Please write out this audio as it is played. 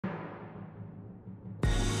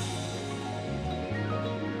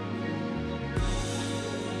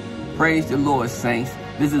Praise the Lord, saints.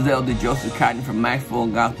 This is Elder Joseph Cotton from Maxwell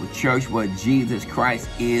Gospel Church, where Jesus Christ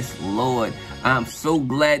is Lord. I'm so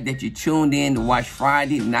glad that you tuned in to watch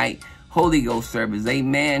Friday night Holy Ghost service.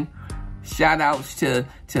 Amen. Shout outs to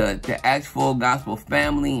Acts Full Gospel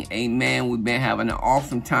family. Amen. We've been having an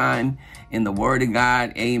awesome time in the Word of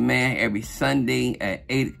God. Amen. Every Sunday at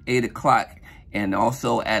 8 o'clock and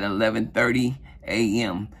also at 11:30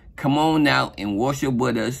 a.m. Come on out and worship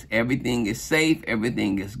with us. Everything is safe.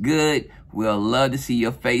 Everything is good. We'll love to see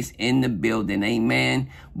your face in the building.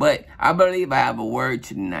 Amen. But I believe I have a word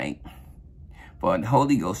tonight for the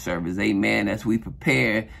Holy Ghost service. Amen. As we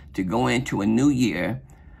prepare to go into a new year,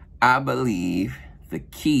 I believe the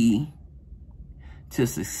key to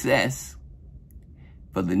success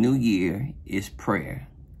for the new year is prayer.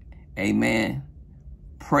 Amen.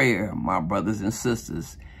 Prayer, my brothers and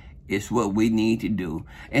sisters, is what we need to do.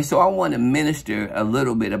 And so I want to minister a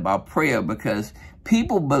little bit about prayer, because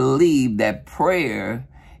people believe that prayer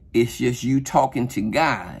is just you talking to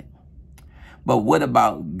God. But what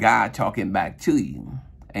about God talking back to you?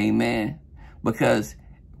 Amen. Because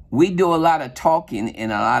we do a lot of talking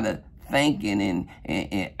and a lot of thinking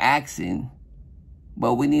and asking,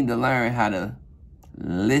 but we need to learn how to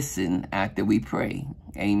listen after we pray.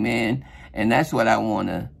 Amen. And that's what I want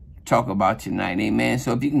to talk about tonight. Amen.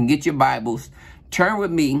 So if you can get your Bibles, turn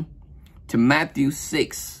with me to Matthew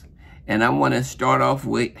 6. And I want to start off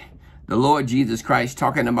with the Lord Jesus Christ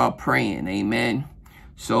talking about praying. Amen.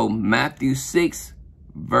 So Matthew 6,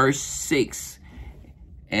 verse 6.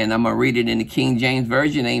 And I'm going to read it in the King James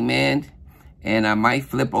Version. Amen. And I might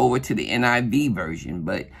flip over to the NIV version.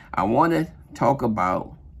 But I want to talk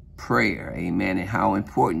about prayer. Amen. And how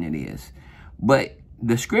important it is. But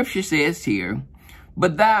the scripture says here,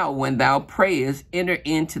 "But thou, when thou prayest, enter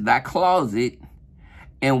into thy closet,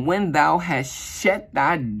 and when thou hast shut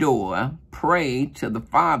thy door, pray to the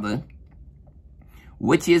Father,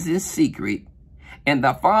 which is in secret, and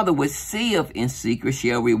thy Father which seeth in secret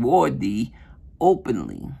shall reward thee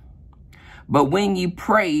openly. But when ye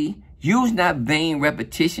pray, use not vain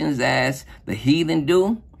repetitions as the heathen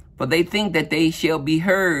do, for they think that they shall be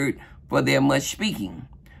heard for their much speaking.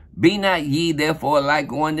 Be not ye therefore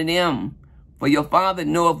like unto them, for your Father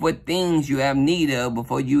knoweth what things you have need of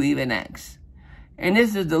before you even ask." And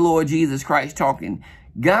this is the Lord Jesus Christ talking.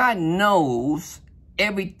 God knows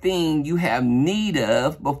everything you have need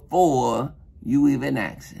of before you even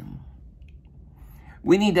ask him.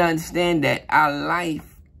 We need to understand that our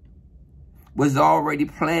life was already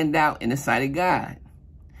planned out in the sight of God.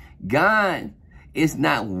 God is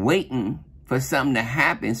not waiting for something to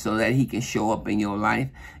happen so that he can show up in your life.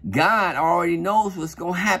 God already knows what's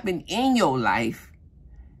going to happen in your life,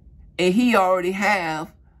 and he already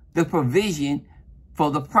have the provision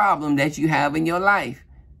for the problem that you have in your life.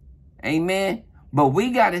 Amen. But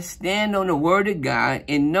we got to stand on the word of God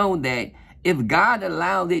and know that if God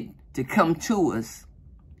allowed it to come to us,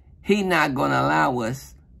 he's not going to allow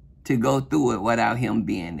us to go through it without him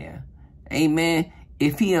being there. Amen.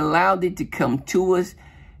 If he allowed it to come to us,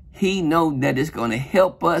 he knows that it's going to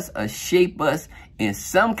help us or shape us in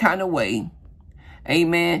some kind of way.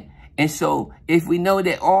 Amen. And so if we know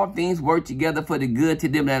that all things work together for the good to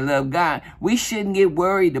them that love God, we shouldn't get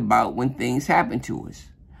worried about when things happen to us.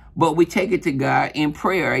 But we take it to God in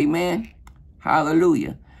prayer. Amen.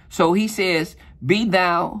 Hallelujah. So he says, "Be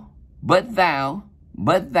thou, but thou,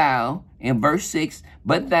 in verse 6,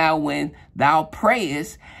 but thou, when thou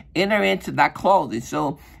prayest, enter into thy closet."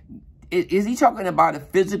 So is he talking about a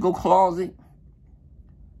physical closet?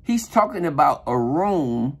 He's talking about a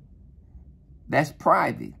room that's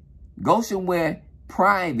private. Go somewhere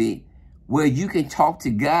private where you can talk to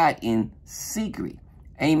God in secret.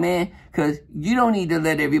 Amen. Because you don't need to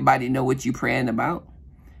let everybody know what you're praying about.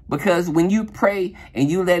 Because when you pray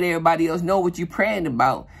and you let everybody else know what you're praying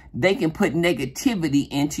about, they can put negativity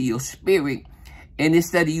into your spirit. And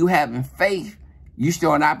instead of you having faith, you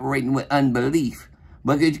start operating with unbelief.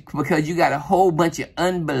 Because you got a whole bunch of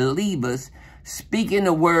unbelievers speaking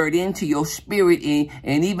the word into your spirit.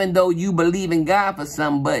 And even though you believe in God for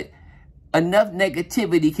something, but enough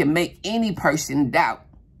negativity can make any person doubt.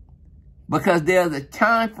 Because there's a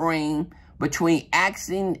time frame between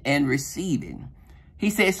asking and receiving. He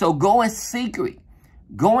says, so go in secret.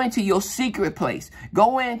 Go into your secret place.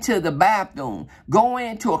 Go into the bathroom. Go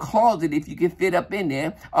into a closet if you can fit up in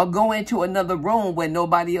there. Or go into another room where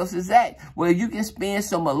nobody else is at, where you can spend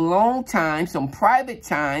some alone time, some private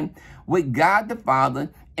time with God the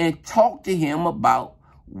Father and talk to him about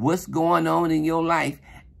what's going on in your life,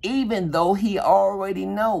 even though he already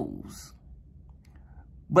knows.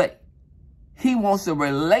 But he wants a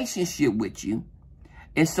relationship with you.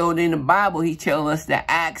 And so in the Bible, he tells us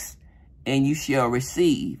to ask and you shall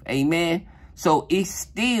receive. Amen. So it's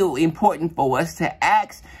still important for us to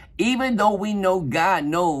ask, even though we know God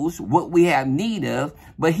knows what we have need of,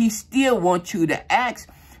 but he still wants you to ask.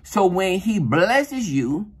 So when he blesses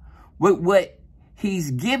you with what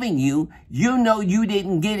he's giving you, you know you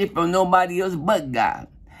didn't get it from nobody else but God.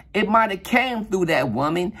 It might have came through that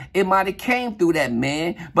woman. It might have came through that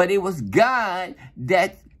man, but it was God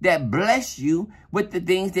that blessed you with the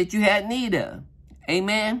things that you had need of.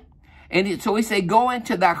 Amen. And so he said, go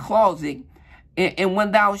into thy closet, and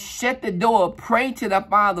when thou shut the door, pray to thy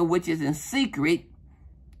Father which is in secret.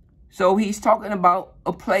 So he's talking about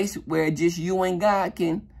a place where just you and God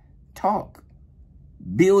can talk.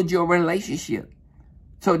 Build your relationship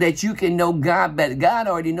so that you can know God better. God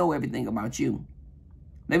already knows everything about you.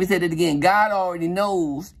 Let me say that again. God already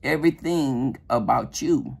knows everything about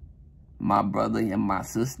you, my brother and my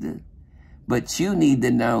sister. But you need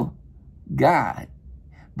to know God.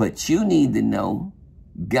 But you need to know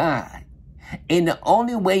God. And the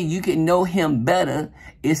only way you can know him better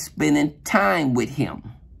is spending time with him.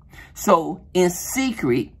 So in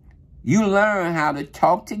secret, you learn how to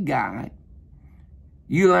talk to God.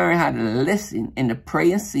 You learn how to listen and to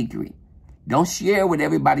pray in secret. Don't share with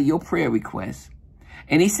everybody your prayer requests.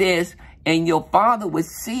 And he says, and your Father which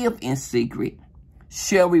seeth in secret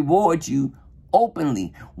shall reward you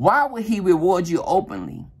openly. Why would he reward you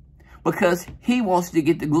openly? Because he wants to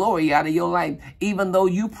get the glory out of your life. Even though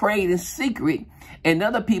you prayed in secret and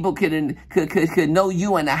other people could know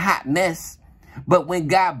you in a hot mess. But when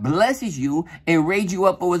God blesses you and raise you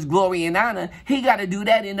up for his glory and honor, he got to do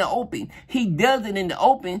that in the open. He does it in the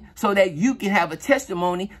open so that you can have a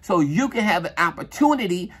testimony, so you can have an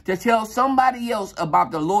opportunity to tell somebody else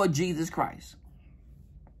about the Lord Jesus Christ.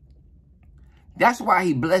 That's why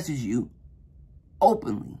he blesses you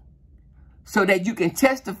openly, so that you can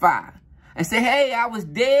testify and say, hey, I was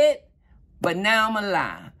dead, but now I'm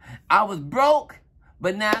alive. I was broke,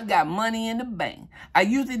 but now I got money in the bank. I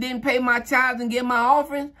usually didn't pay my tithes and give my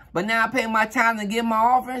offerings, but now I pay my tithes and give my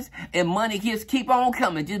offerings, and money just keep on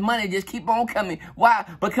coming. Money just keep on coming. Why?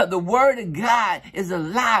 Because the word of God is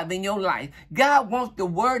alive in your life. God wants the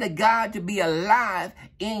word of God to be alive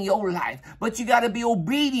in your life, but you got to be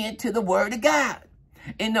obedient to the word of God.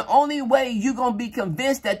 And the only way you're going to be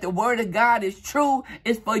convinced that the word of God is true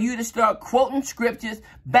is for you to start quoting scriptures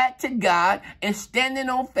back to God and standing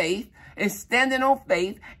on faith.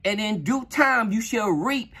 And in due time, you shall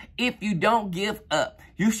reap if you don't give up.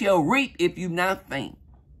 You shall reap if you not faint.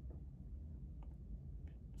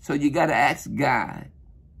 So you got to ask God,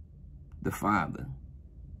 the Father,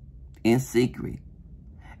 in secret,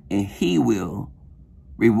 and he will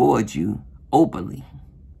reward you openly.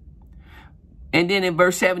 And then in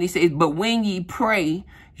verse 7, he says, but when ye pray,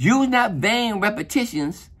 use not vain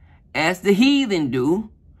repetitions as the heathen do,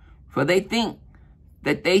 for they think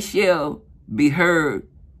that they shall be heard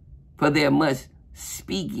for their much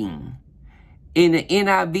speaking. In the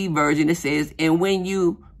NIV version, it says, and when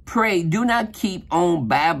you pray, do not keep on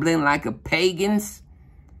babbling like a pagans,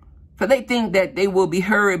 for they think that they will be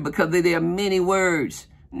heard because of their many words.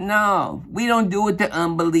 No, we don't do what the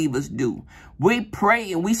unbelievers do. We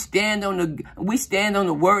pray and we stand on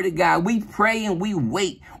the word of God. We pray and we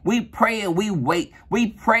wait. We pray and we wait. We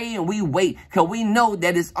pray and we wait because we know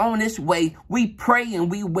that it's on its way. We pray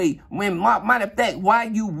and we wait. Matter of fact, while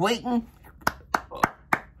you waiting,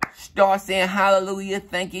 start saying hallelujah.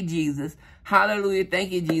 Thank you, Jesus. Hallelujah.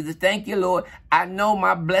 Thank you, Jesus. Thank you, Lord. I know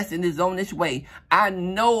my blessing is on its way. I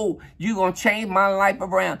know you're going to change my life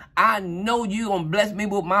around. I know you're going to bless me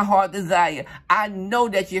with my heart desire. I know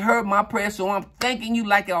that you heard my prayer, so I'm thanking you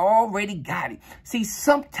like I already got it. See,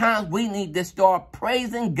 sometimes we need to start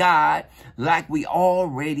praising God like we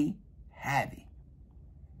already have it,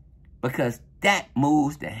 because that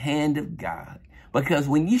moves the hand of God. Because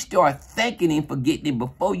when you start thanking him for getting it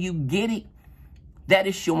before you get it, that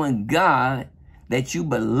is showing God that you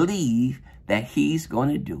believe that he's going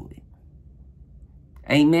to do it.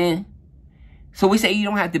 Amen. So we say you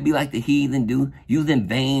don't have to be like the heathen do, using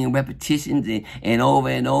vain repetitions and over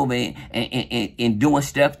and over and doing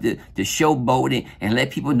stuff to showboat and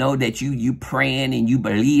let people know that you praying and you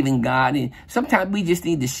believe in God. And sometimes we just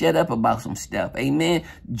need to shut up about some stuff. Amen.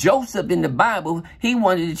 Joseph in the Bible, he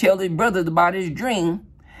wanted to tell his brothers about his dream,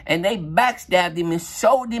 and they backstabbed him and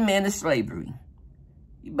sold him into slavery.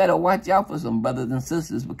 You better watch out for some brothers and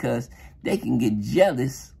sisters, because they can get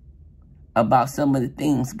jealous about some of the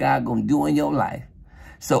things God gonna do in your life.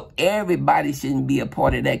 So everybody shouldn't be a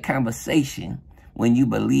part of that conversation when you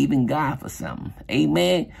believe in God for something.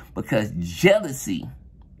 Amen? Because jealousy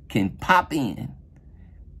can pop in.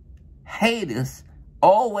 Haters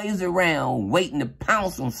always around waiting to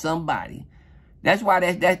pounce on somebody. That's why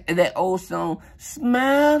that old song,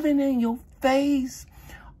 smiling in your face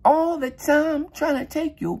all the time, trying to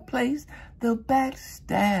take your place. The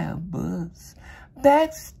backstabbers,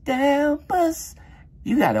 backstabbers.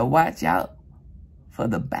 You got to watch out for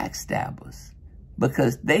the backstabbers,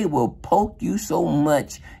 because they will poke you so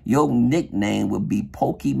much, your nickname will be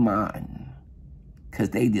Pokemon, because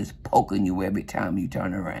they just poking you every time you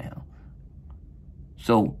turn around.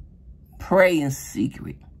 So pray in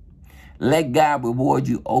secret. Let God reward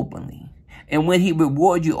you openly. And when he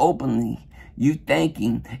rewards you openly, you thank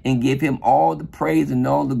him and give him all the praise and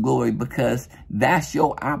all the glory, because that's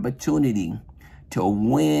your opportunity to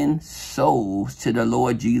win souls to the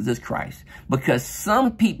Lord Jesus Christ. Because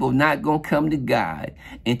some people not going to come to God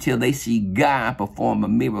until they see God perform a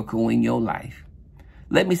miracle in your life.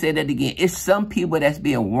 Let me say that again. It's some people that's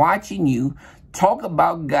been watching you talk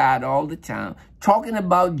about God all the time, talking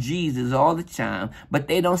about Jesus all the time, but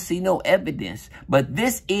they don't see no evidence. But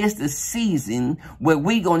this is the season where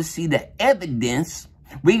we're going to see the evidence.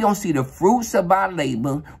 We're going to see the fruits of our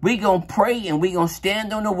labor. We're going to pray and we're going to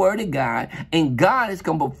stand on the word of God. And God is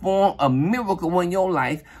going to perform a miracle in your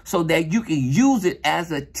life so that you can use it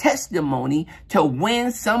as a testimony to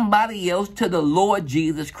win somebody else to the Lord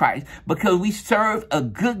Jesus Christ. Because we serve a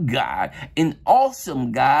good God, an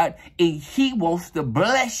awesome God, and he wants to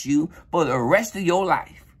bless you for the rest of your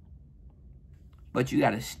life. But you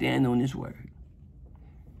got to stand on his word.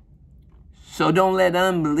 So don't let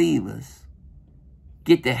unbelievers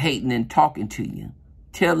get to hating and talking to you.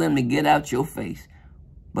 Tell them to get out your face,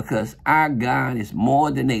 because our God is more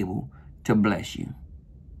than able to bless you.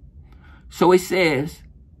 So it says,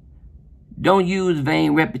 don't use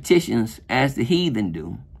vain repetitions as the heathen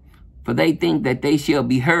do, for they think that they shall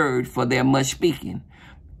be heard for their much speaking.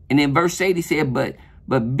 And in verse 8 he said,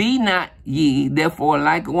 but be not ye therefore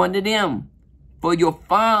like unto them, for your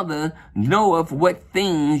Father knoweth what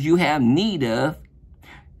things you have need of,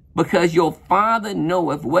 because your Father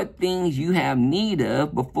knoweth what things you have need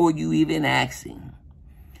of before you even ask him.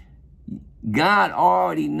 God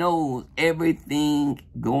already knows everything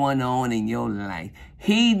going on in your life.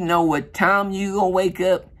 He know what time you gonna wake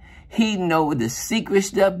up. He know the secret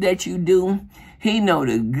stuff that you do. He know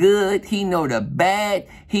the good. He know the bad.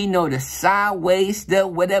 He know the sideways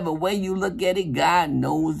stuff. Whatever way you look at it, God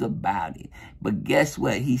knows about it. But guess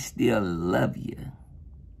what? He still love you.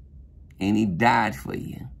 And he died for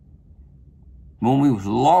you. When we was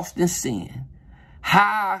lost in sin,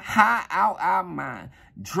 high out our mind,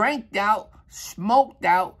 drank out, smoked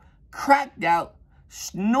out, cracked out,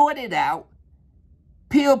 snorted out,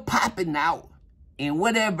 pill popping out, and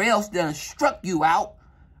whatever else done struck you out,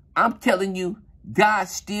 I'm telling you, God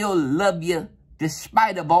still love you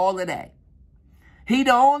despite of all of that. He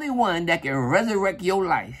the only one that can resurrect your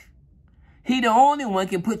life. He the only one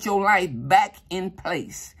can put your life back in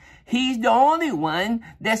place. He's the only one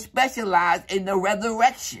that specializes in the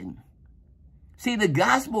resurrection. See, the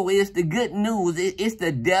gospel is the good news. It's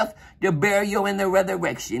the death, the burial, and the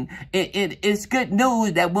resurrection. It's good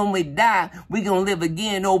news that when we die, we're going to live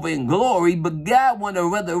again over in glory. But God want to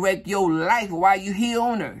resurrect your life while you're here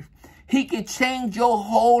on earth. He can change your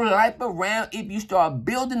whole life around if you start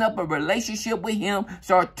building up a relationship with him,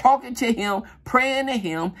 start talking to him, praying to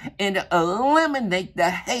him, and eliminate the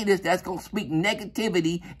haters that's going to speak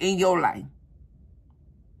negativity in your life.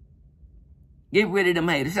 Get rid of them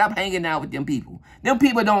haters. Stop hanging out with them people. Them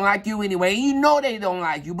people don't like you anyway. You know they don't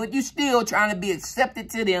like you, but you still trying to be accepted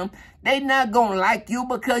to them. They not going to like you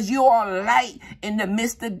because you are light in the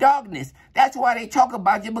midst of darkness. That's why they talk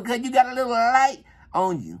about you, because you got a little light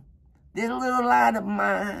on you. This little light of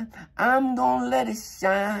mine, I'm going to let it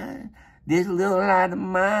shine. This little light of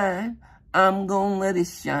mine, I'm going to let it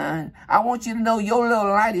shine. I want you to know your little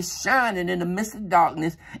light is shining in the midst of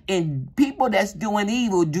darkness. And people that's doing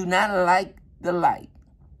evil do not like the light.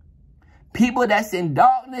 People that's in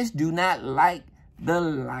darkness do not like the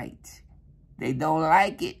light. They don't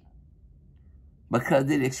like it because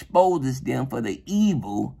it exposes them for the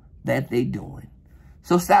evil that they're doing.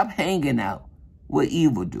 So stop hanging out with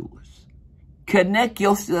evildoers. Connect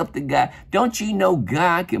yourself to God. Don't you know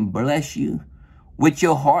God can bless you with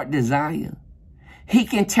your heart desire? He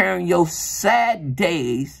can turn your sad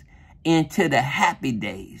days into the happy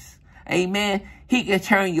days. Amen. He can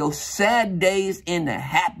turn your sad days into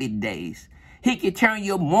happy days. He can turn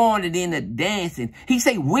your mourning into dancing. He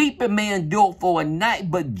say, weeping may endure for a night,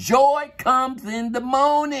 but joy comes in the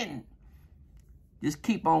morning. Just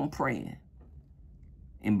keep on praying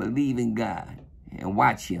and believe in God. And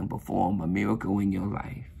watch him perform a miracle in your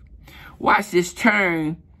life. Watch this.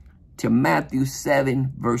 Turn to Matthew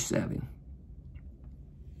 7, verse 7.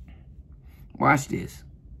 Watch this.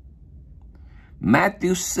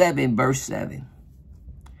 Matthew 7, verse 7.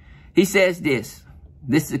 He says this.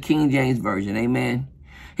 This is the King James Version. Amen.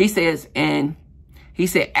 He says, and he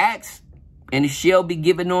said, ask, and it shall be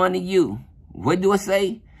given unto you. What do it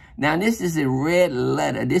say? Now, this is a red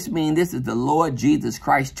letter. This means this is the Lord Jesus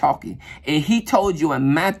Christ talking. And he told you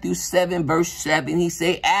in Matthew 7, verse 7, he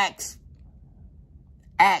said, ask.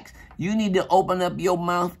 Ask. You need to open up your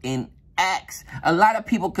mouth and ask. A lot of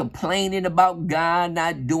people complaining about God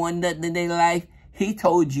not doing nothing in their life. He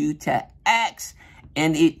told you to ask,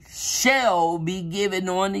 and it shall be given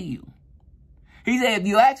unto you. He said, if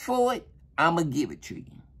you ask for it, I'm going to give it to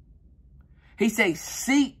you. He said,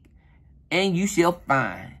 seek, and you shall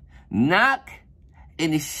find. Knock,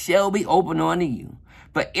 and it shall be opened unto you.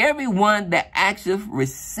 For everyone that asketh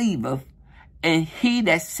receiveth, and he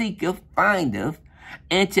that seeketh findeth,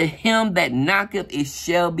 and to him that knocketh it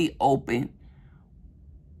shall be opened.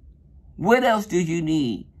 What else do you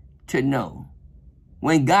need to know?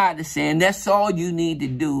 When God is saying that's all you need to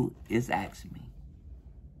do is ask me.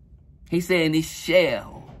 He's saying it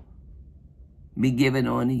shall be given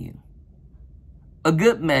unto you. A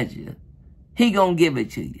good measure. He gonna give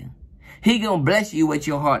it to you. He gonna bless you with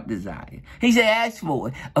your heart desire. He said ask for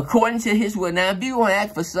it according to his will. Now, if you gonna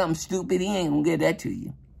ask for something stupid, he ain't gonna give that to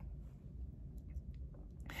you.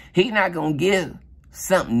 He's not gonna give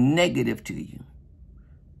something negative to you.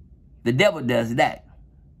 The devil does that.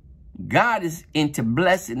 God is into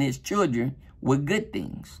blessing his children with good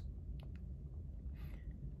things.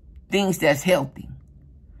 Things that's healthy.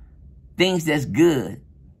 Things that's good.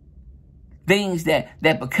 Things that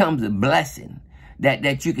becomes a blessing.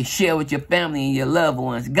 That you can share with your family and your loved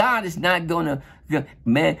ones. God is not going to,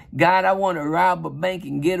 man, God, I want to rob a bank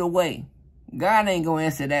and get away. God ain't going to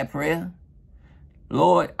answer that prayer.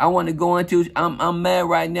 Lord, I want to go into, I'm mad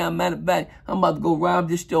right now. Matter of fact, I'm about to go rob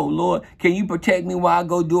this store. Lord, can you protect me while I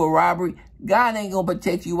go do a robbery? God ain't going to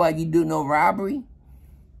protect you while you do no robbery.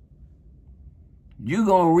 You're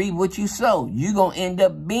going to reap what you sow. You're going to end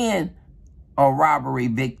up being a robbery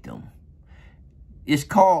victim. It's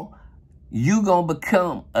called, you're going to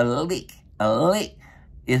become a lick. A lick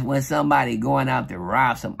is when somebody going out to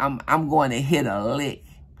rob something. I'm going to hit a lick.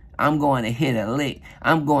 I'm going to hit a lick.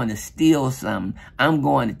 I'm going to steal something. I'm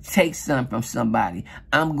going to take something from somebody.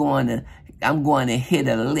 I'm going to hit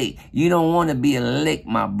a lick. You don't want to be a lick,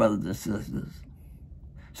 my brothers and sisters.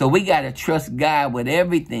 So we got to trust God with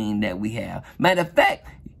everything that we have. Matter of fact,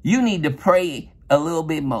 you need to pray a little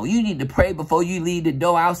bit more. You need to pray before you leave the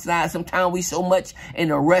door outside. Sometimes we so much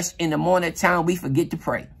in a rush in the morning time, we forget to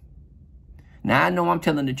pray. Now, I know I'm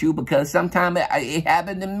telling the truth because sometimes it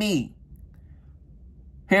happened to me.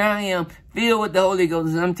 Here I am, filled with the Holy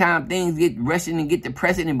Ghost. Sometimes things get rushing and get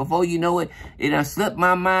depressing, and before you know it, it done slipped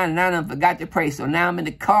my mind, and I done forgot to pray. So now I'm in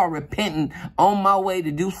the car repenting on my way to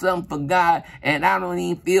do something for God, and I don't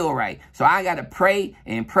even feel right. So I got to pray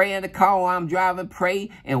and pray in the car while I'm driving,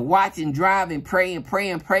 pray and watch and drive and pray and pray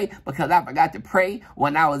and pray because I forgot to pray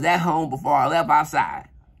when I was at home before I left outside.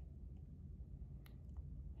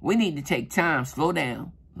 We need to take time, slow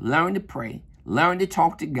down, learn to pray, learn to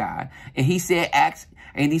talk to God. And he said, ask.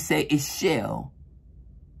 And he said, it shall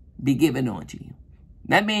be given unto you.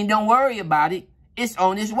 That means don't worry about it. It's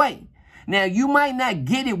on its way. Now, you might not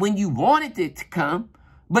get it when you wanted it to come,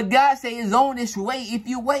 but God says it's on its way if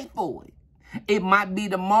you wait for it. It might be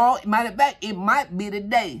tomorrow. Matter of fact, it might be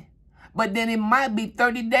today. But then it might be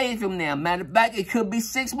 30 days from now. Matter of fact, it could be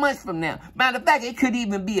 6 months from now. Matter of fact, it could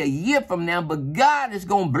even be a year from now. But God is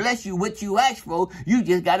going to bless you what you ask for. You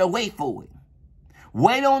just got to wait for it.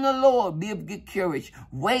 Wait on the Lord. Be of good courage.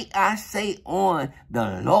 Wait, I say, on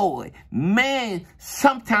the Lord. Man,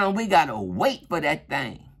 sometimes we got to wait for that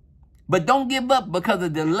thing. But don't give up because a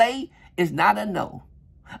delay is not a no.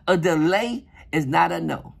 A delay is not a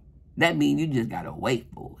no. That means you just got to wait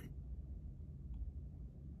for it.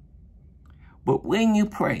 But when you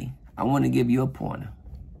pray, I want to give you a pointer.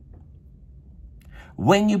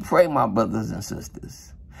 When you pray, my brothers and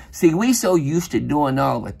sisters, see, we so used to doing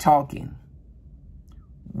all the talking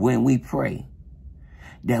when we pray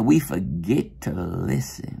that we forget to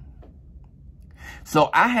listen. So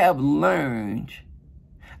I have learned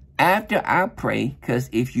after I pray, because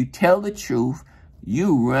if you tell the truth,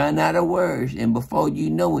 you run out of words. And before you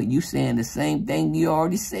know it, you saying the same thing you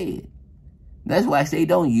already said. That's why I say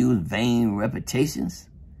don't use vain repetitions.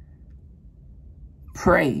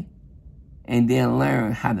 Pray and then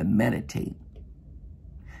learn how to meditate.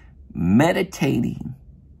 Meditating,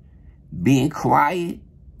 being quiet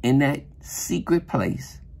in that secret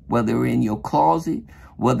place whether in your closet,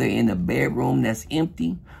 whether in a bedroom that's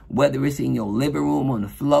empty, whether it's in your living room on the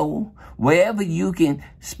floor, wherever you can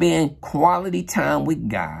spend quality time with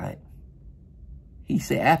God. He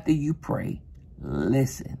said, after you pray,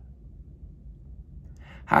 listen.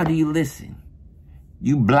 How do you listen?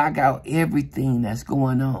 You block out everything that's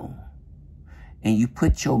going on. And you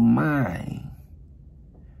put your mind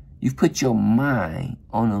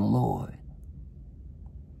on the Lord.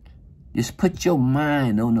 Just put your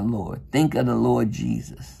mind on the Lord. Think of the Lord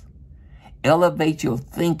Jesus. Elevate your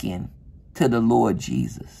thinking to the Lord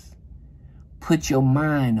Jesus. Put your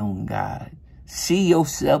mind on God. See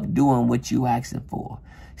yourself doing what you asking for.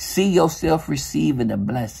 See yourself receiving the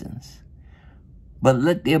blessings. But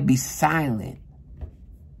let there be silence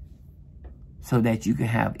so that you can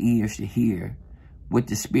have ears to hear what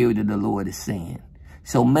the Spirit of the Lord is saying.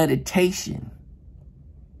 So meditation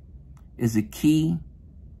is a key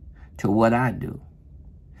to what I do,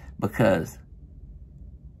 because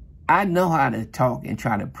I know how to talk and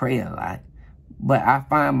try to pray a lot, but I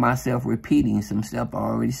find myself repeating some stuff I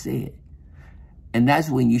already said. And that's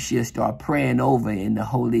when you should start praying over in the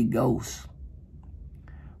Holy Ghost.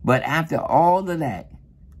 But after all of that,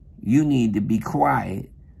 you need to be quiet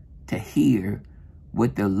to hear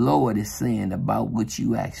what the Lord is saying about what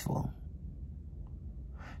you asked for.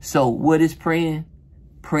 So what is praying?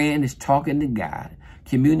 Praying is talking to God,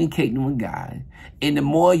 communicating with God. And the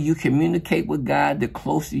more you communicate with God, the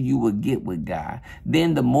closer you will get with God.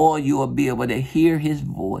 Then the more you will be able to hear his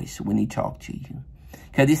voice when he talks to you.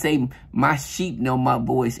 Because he say, my sheep know my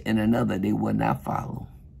voice, and another they will not follow.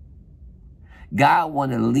 God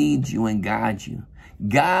want to lead you and guide you.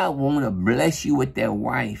 God want to bless you with that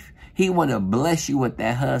wife. He want to bless you with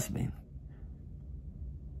that husband.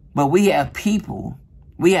 But we have people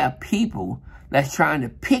that's trying to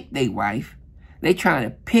pick their wife. They trying to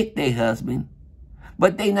pick their husband,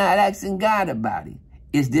 but they not asking God about it.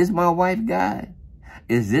 Is this my wife, God?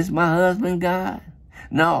 Is this my husband, God?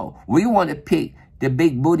 No, we want to pick the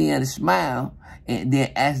big booty and the smile and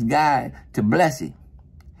then ask God to bless it.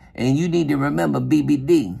 And you need to remember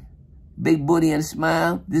BBD. Big booty and a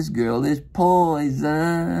smile. This girl is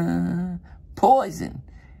poison. Poison.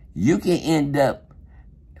 You can end up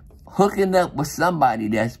hooking up with somebody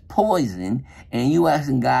that's poison and you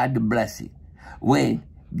asking God to bless it. When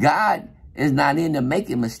God is not into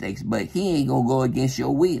making mistakes, but he ain't going to go against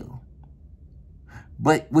your will.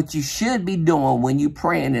 But what you should be doing when you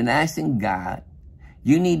praying and asking God,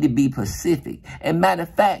 you need to be specific. And matter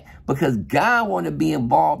of fact, because God want to be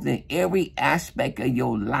involved in every aspect of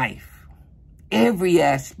your life. Every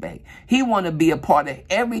aspect. He want to be a part of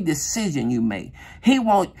every decision you make. He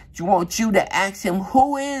want you to ask him,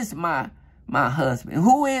 who is my husband?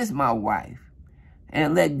 Who is my wife?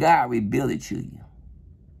 And let God reveal it to you.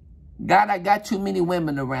 God, I got too many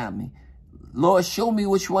women around me. Lord, show me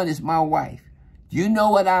which one is my wife. You know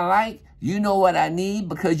what I like. You know what I need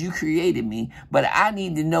because you created me. But I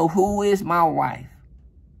need to know who is my wife.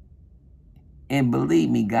 And believe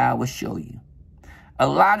me, God will show you. A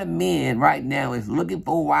lot of men right now is looking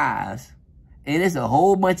for wives. And there's a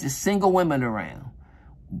whole bunch of single women around.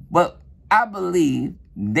 But I believe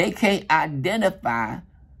they can't identify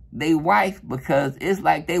their wife because it's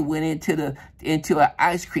like they went into an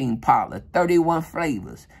ice cream parlor, 31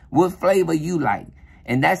 flavors. What flavor you like?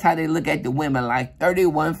 And that's how they look at the women, like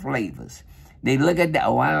 31 flavors. They look at that,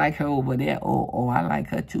 oh, I like her over there. Oh, I like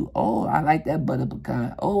her too. Oh, I like that butter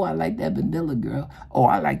pecan. Oh, I like that vanilla girl. Oh,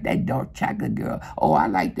 I like that dark chocolate girl. Oh, I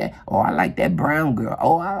like that. Oh, I like that brown girl.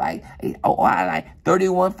 Oh, I like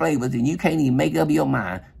 31 flavors, and you can't even make up your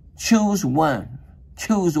mind. Choose one.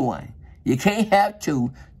 Choose one. You can't have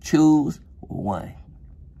two. Choose one.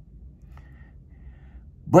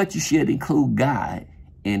 But you should include God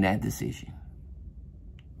in that decision.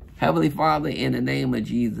 Heavenly Father, in the name of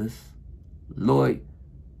Jesus, Lord,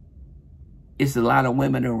 it's a lot of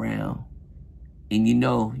women around. And you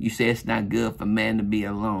know, you say it's not good for man to be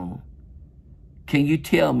alone. Can you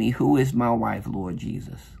tell me who is my wife, Lord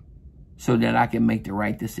Jesus, so that I can make the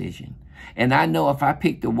right decision? And I know if I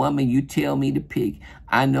pick the woman you tell me to pick,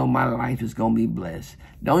 I know my life is going to be blessed.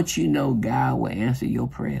 Don't you know God will answer your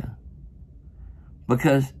prayer?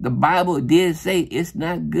 Because the Bible did say it's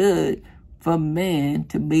not good for man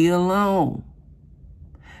to be alone.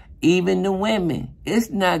 Even the women,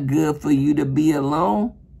 it's not good for you to be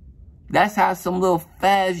alone. That's how some little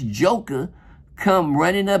fast joker come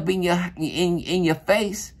running up in your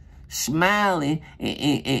face, smiling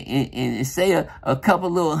and say a couple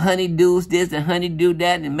little honeydews this and honeydew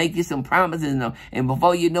that and make you some promises. And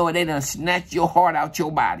before you know it, they done snatch your heart out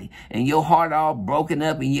your body and your heart all broken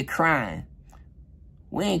up and you're crying.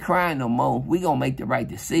 we ain't crying no more. We going to make the right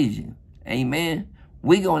decision. Amen.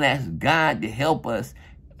 We going to ask God to help us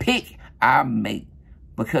pick our mate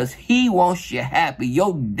because he wants you happy.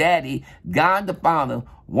 Your daddy, God the Father,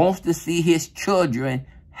 wants to see his children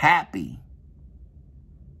happy.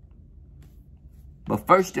 But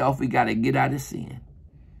first off, we got to get out of sin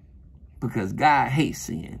because God hates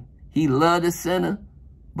sin. He loves the sinner,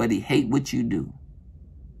 but he hates what you do.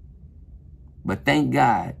 But thank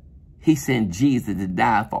God, he sent Jesus to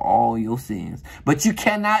die for all your sins. But you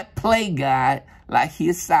cannot play God like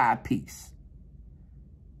his side piece.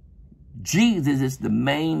 Jesus is the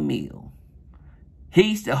main meal.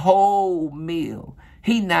 He's the whole meal.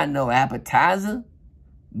 He's not no appetizer.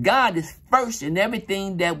 God is first in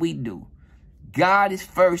everything that we do. God is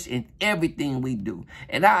first in everything we do.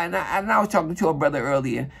 And I was talking to a brother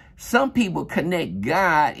earlier. Some people connect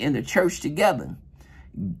God and the church together.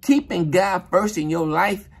 Keeping God first in your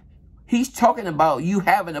life, he's talking about you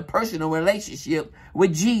having a personal relationship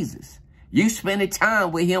with Jesus. You spending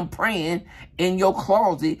time with him praying in your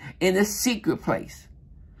closet in a secret place.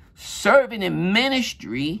 Serving in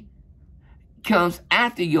ministry comes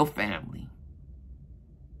after your family.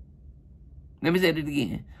 Let me say it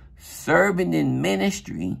again. Serving in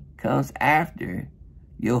ministry comes after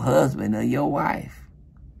your husband or your wife.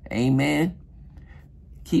 Amen.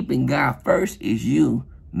 Keeping God first is you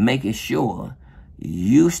making sure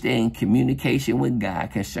you stay in communication with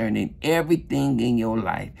God concerning everything in your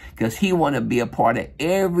life because he want to be a part of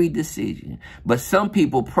every decision. But some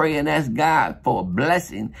people pray and ask God for a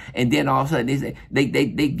blessing, and then all of a sudden they say they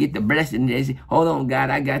get the blessing and they say, hold on,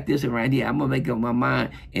 God, I got this one right here. I'm going to make up my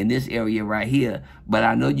mind in this area right here, but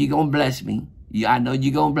I know you're going to bless me. I know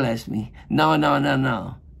you're going to bless me. No, no, no,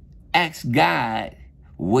 no. Ask God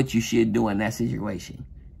what you should do in that situation.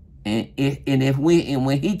 And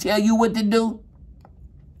when he tell you what to do,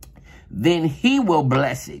 then he will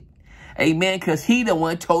bless it. Amen. Because he the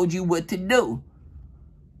one told you what to do.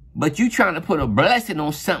 But you trying to put a blessing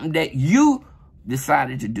on something that you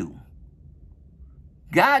decided to do.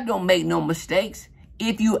 God don't make no mistakes.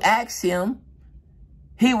 If you ask him,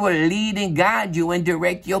 he will lead and guide you and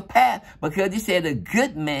direct your path. Because he said a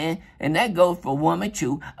good man, and that goes for woman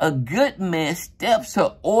too, a good man's steps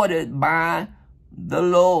are ordered by the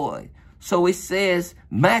Lord. So it says,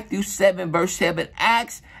 Matthew 7 verse 7,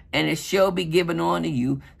 ask and it shall be given unto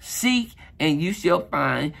you. Seek and you shall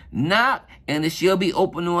find. Knock and it shall be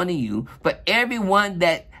opened unto you. For everyone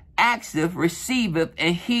that asketh receiveth,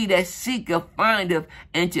 and he that seeketh findeth,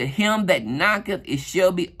 and to him that knocketh it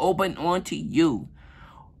shall be opened unto you.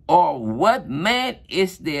 Or what man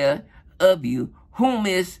is there of you whom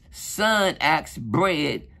his son asks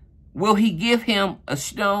bread? Will he give him a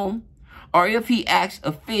stone? Or if he asks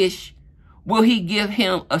a fish, will he give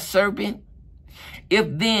him a serpent? If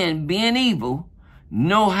then, being evil,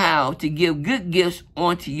 know how to give good gifts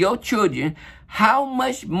unto your children, how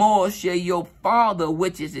much more shall your Father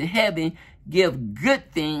which is in heaven give good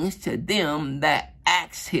things to them that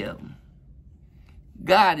ask him?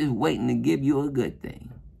 God is waiting to give you a good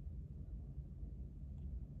thing.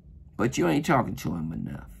 But you ain't talking to him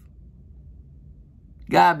enough.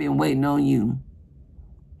 God been waiting on you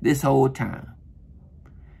this whole time.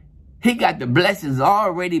 He got the blessings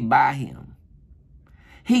already by him.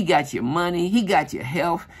 He got your money. He got your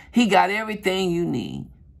health. He got everything you need.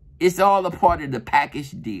 It's all a part of the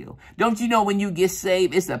package deal. Don't you know when you get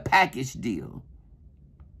saved, it's a package deal.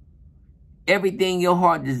 Everything your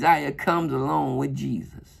heart desire comes along with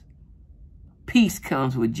Jesus. Peace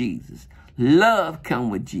comes with Jesus. Love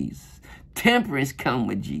comes with Jesus. Temperance comes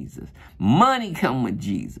with Jesus. Money comes with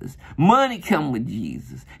Jesus. Money comes with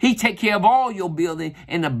Jesus. He take care of all your building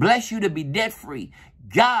and to bless you to be debt free.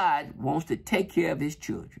 God wants to take care of his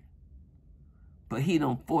children. But he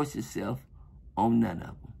don't force himself on none of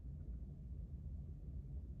them.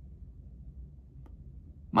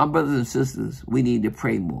 My brothers and sisters, we need to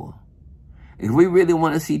pray more. If we really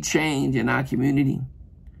want to see change in our community,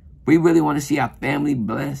 we really want to see our family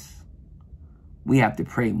blessed, we have to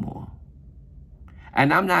pray more.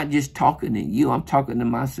 And I'm not just talking to you, I'm talking to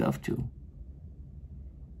myself too.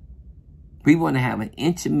 We want to have an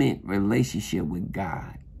intimate relationship with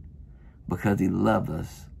God because he loves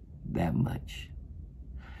us that much.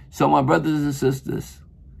 So my brothers and sisters,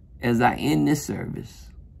 as I end this service,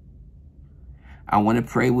 I want to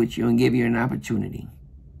pray with you and give you an opportunity.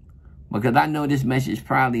 Because I know this message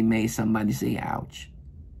probably made somebody say, ouch.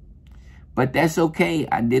 But that's okay.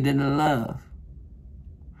 I did it in love.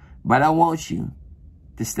 But I want you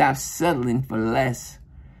to stop settling for less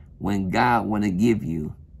when God want to give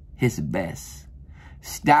you his best.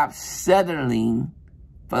 Stop settling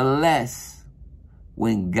for less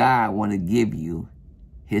when God want to give you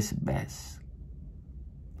his best.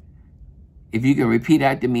 If you can repeat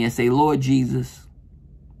after me and say, Lord Jesus,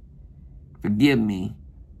 forgive me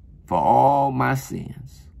for all my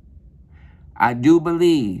sins. I do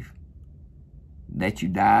believe that you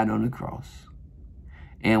died on the cross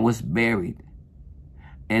and was buried.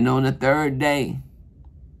 And on the third day,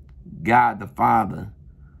 God the Father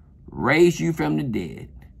raised you from the dead.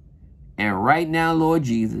 And right now, Lord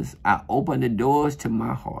Jesus, I open the doors to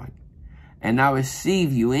my heart and I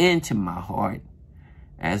receive you into my heart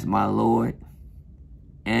as my Lord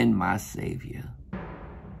and my Savior.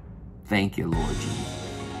 Thank you, Lord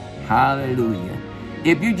Jesus. Hallelujah.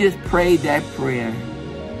 If you just prayed that prayer,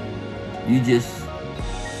 you just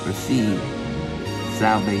received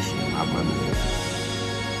salvation, my brothers and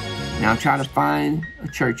sisters. Now try to find a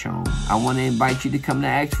church home. I want to invite you to come to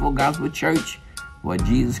Acts Full Gospel Church, where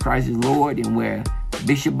Jesus Christ is Lord and where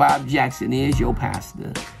Bishop Bob Jackson is your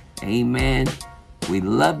pastor. Amen. We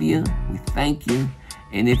love you. We thank you.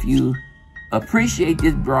 And if you appreciate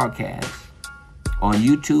this broadcast on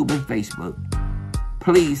YouTube and Facebook,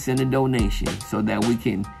 please send a donation so that we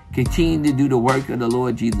can continue to do the work of the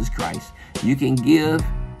Lord Jesus Christ. You can give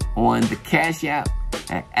on the Cash App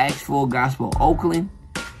at Acts Full Gospel Oakland.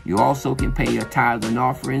 You also can pay your tithes and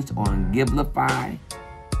offerings on Givelify.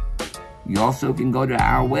 You also can go to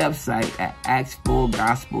our website at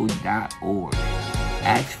actsfullgospel.org.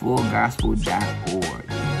 actsfullgospel.org,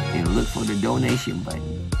 and look for the donation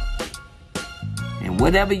button. And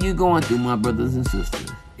whatever you're going through, my brothers and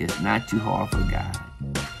sisters, it's not too hard for God.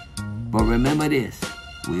 But remember this,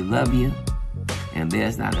 we love you, and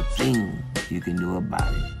there's not a thing you can do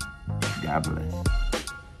about it. God bless.